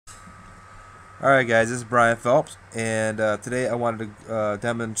Alright guys, this is Brian Phelps, and today I wanted to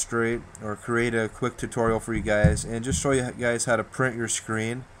demonstrate or create a quick tutorial for you guys and just show you guys how to print your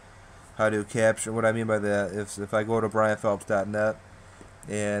screen, how to capture. What I mean by that is if I go to brianphelps.net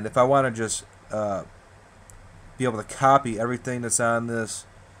and if I want to just be able to copy everything that's on this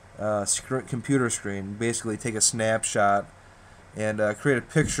computer screen, basically take a snapshot and create a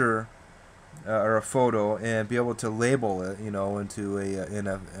picture or a photo and be able to label it, into in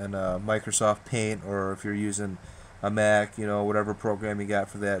a Microsoft Paint, or if you're using a Mac, whatever program you got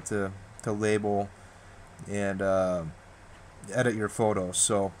for that to label and edit your photos.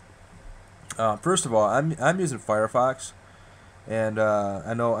 So first of all, I'm using Firefox, and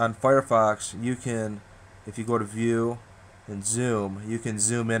I know on Firefox you can, if you go to View and Zoom, you can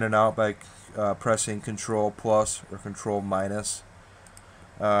zoom in and out by pressing Control plus or Control minus.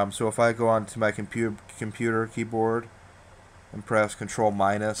 So if I go onto my computer keyboard and press Control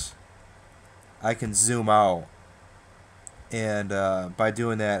minus, I can zoom out, and by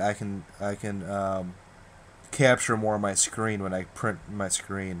doing that, I can capture more of my screen when I print my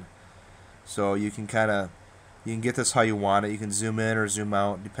screen. So you can get this how you want it. You can zoom in or zoom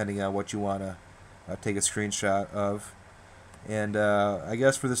out depending on what you want to take a screenshot of. And I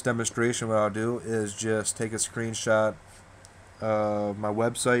guess for this demonstration, what I'll do is just take a screenshot of my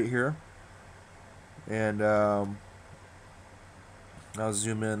website here, and I'll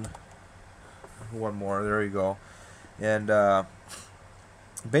zoom in one more. There you go. And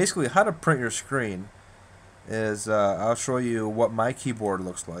basically, how to print your screen is I'll show you what my keyboard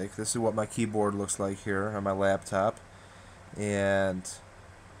looks like. This is what my keyboard looks like here on my laptop, and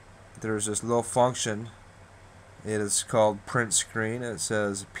there's this little function. It is called print screen. It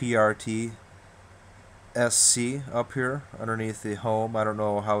says PRT SC up here underneath the home. I don't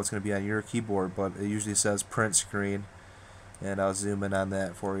know how it's going to be on your keyboard, but it usually says print screen, and I'll zoom in on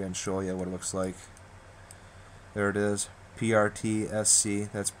that for you and show you what it looks like. There it is, PRT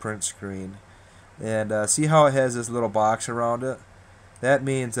SC. That's print screen. And see how it has this little box around it? That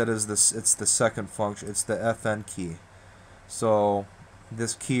means that it's the second function. It's the FN key. So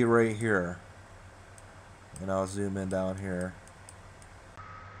this key right here, and I'll zoom in down here.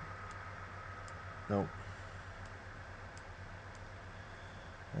 Nope.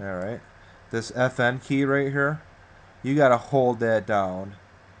 Alright. This FN key right here, you gotta hold that down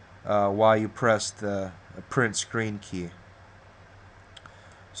while you press the print screen key.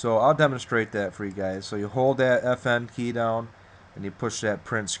 So I'll demonstrate that for you guys. So you hold that FN key down and you push that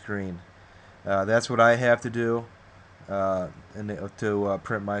print screen. That's what I have to do to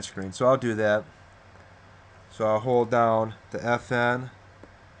print my screen. So I'll do that. So I'll hold down the FN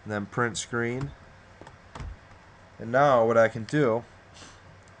and then print screen. And now what I can do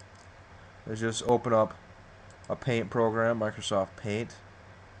is just open up a Paint program, Microsoft Paint.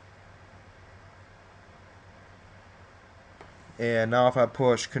 And now if I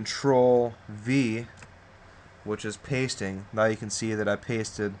push Control V, which is pasting, now you can see that I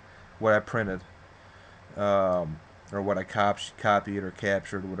pasted what I printed, or what I copied or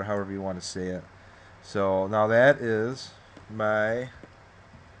captured, whatever, however you want to say it. So now that is my.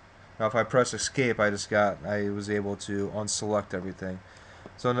 Now if I press Escape, I was able to unselect everything.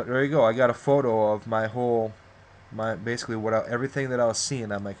 So there you go. I got a photo of basically everything that I was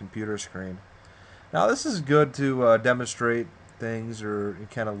seeing on my computer screen. Now this is good to demonstrate things or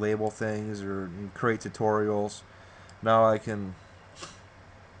kind of label things or create tutorials. Now I can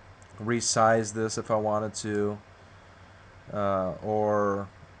resize this if I wanted to, or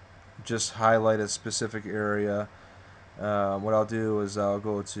just highlight a specific area. What I'll do is I'll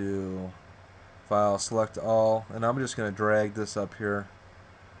go to File, select all, and I'm just going to drag this up here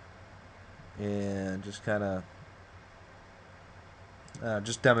and just kind of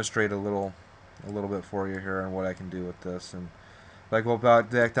just demonstrate a little bit for you here on what I can do with this. And if I go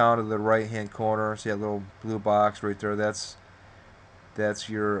back down to the right hand corner, see that little blue box right there, that's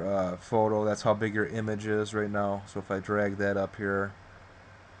your photo. That's how big your image is right now. So if I drag that up here,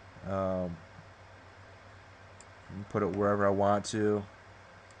 and put it wherever I want to.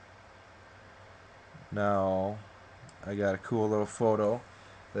 Now I got a cool little photo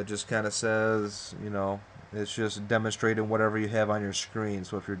that just kind of says, it's just demonstrating whatever you have on your screen.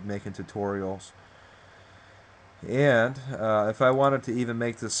 So if you're making tutorials, and if I wanted to even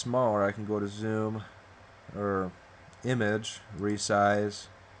make this smaller, I can go to Zoom or Image, resize.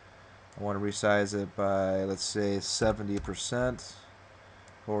 I want to resize it by, let's say, 70%,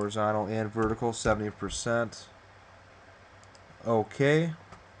 horizontal and vertical, 70%. Okay.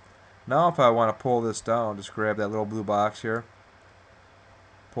 Now if I want to pull this down, just grab that little blue box here,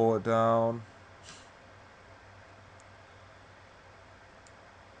 pull it down,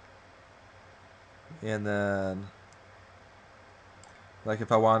 And then, like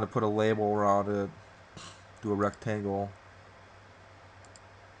if I wanted to put a label around it, do a rectangle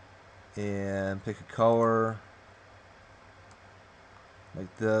and pick a color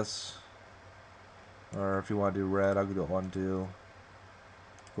like this. Or if you want to do red, I'll do undo.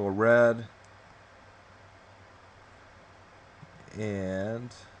 Go red.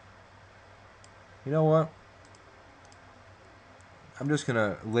 And you know what? I'm just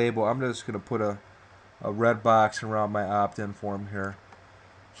gonna put a red box around my opt-in form here.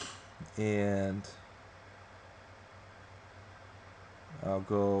 And I'll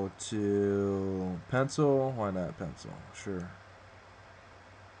go to pencil. Why not pencil? Sure.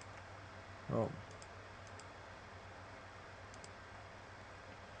 Oh.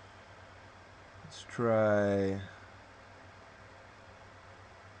 Let's try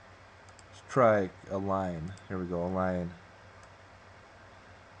a line. Here we go, a line.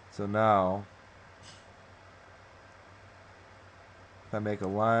 So now, if I make a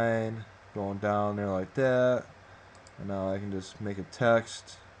line going down there like that, and now I can just make a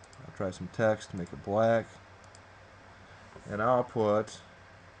text. I'll try some text, make it black. And I'll put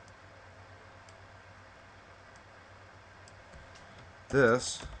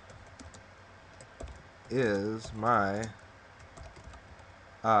this is my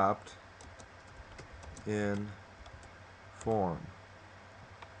opt-in form.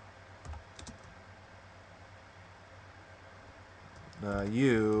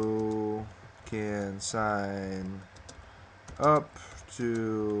 You can sign up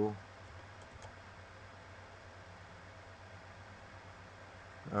to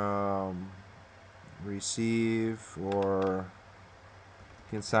receive, or you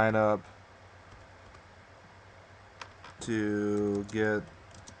can sign up to get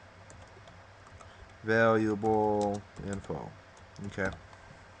valuable info. Okay.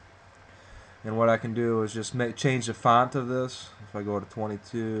 And what I can do is just change the font of this. If I go to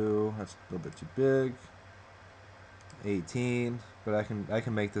 22, that's a little bit too big. 18, but I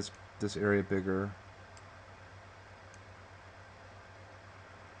can make this area bigger.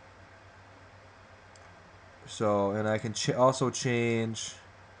 So, and I can also change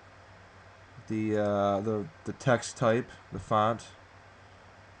the text type, the font,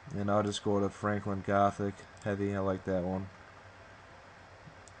 and I'll just go to Franklin Gothic Heavy. I like that one.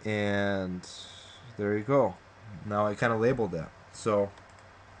 And there you go. Now I kind of labeled that. So,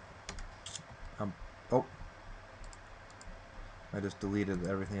 oh, I just deleted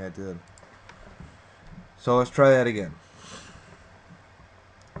everything I did. So let's try that again.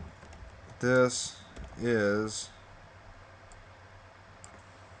 This is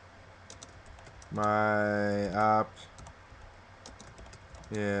my opt-in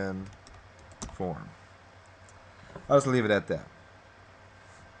form. I'll just leave it at that.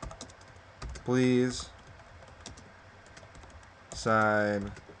 Please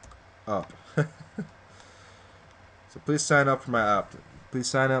sign up. So please sign up for my opt-in. Please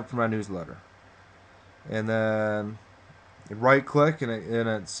sign up for my newsletter. And then right click and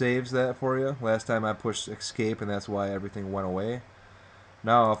it saves that for you. Last time I pushed escape and that's why everything went away.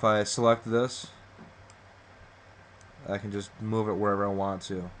 Now if I select this, I can just move it wherever I want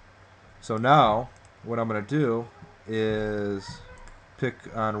to. So now what I'm going to do is pick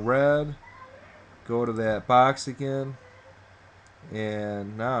on red, go to that box again,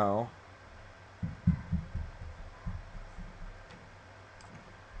 and now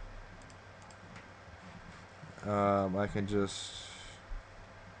I can just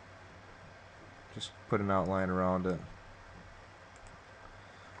put an outline around it.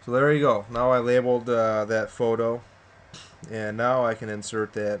 So there you go. Now I labeled that photo, and now I can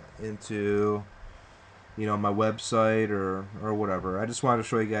insert that into, you know, my website or whatever. I just wanted to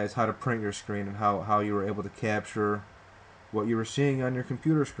show you guys how to print your screen and how you were able to capture what you were seeing on your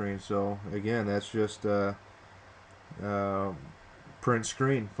computer screen. So again, that's just print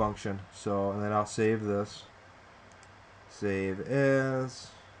screen function. So, and then I'll save this. Save as.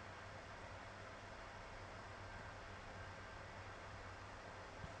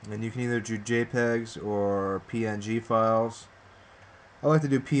 And you can either do JPEGs or PNG files. I like to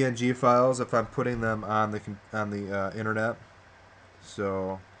do PNG files if I'm putting them on the internet.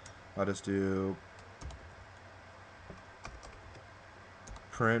 So I'll just do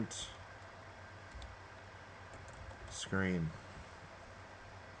print screen.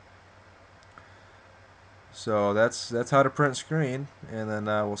 So that's how to print screen, and then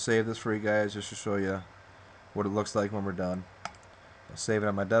we'll save this for you guys just to show you what it looks like when we're done. I'll save it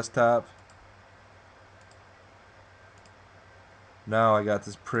on my desktop. Now I got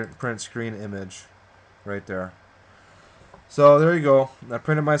this print screen image right there. So there you go. I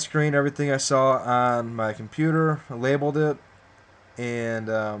printed my screen, everything I saw on my computer, labeled it, and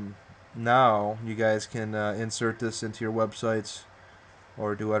now you guys can insert this into your websites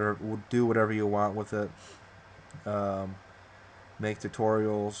or do whatever you want with it. Um, Make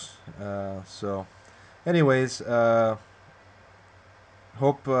tutorials. So, anyways,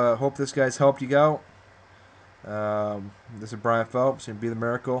 hope this guy's helped you out. This is Brian Phelps and Be the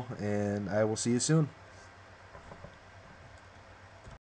Miracle, and I will see you soon.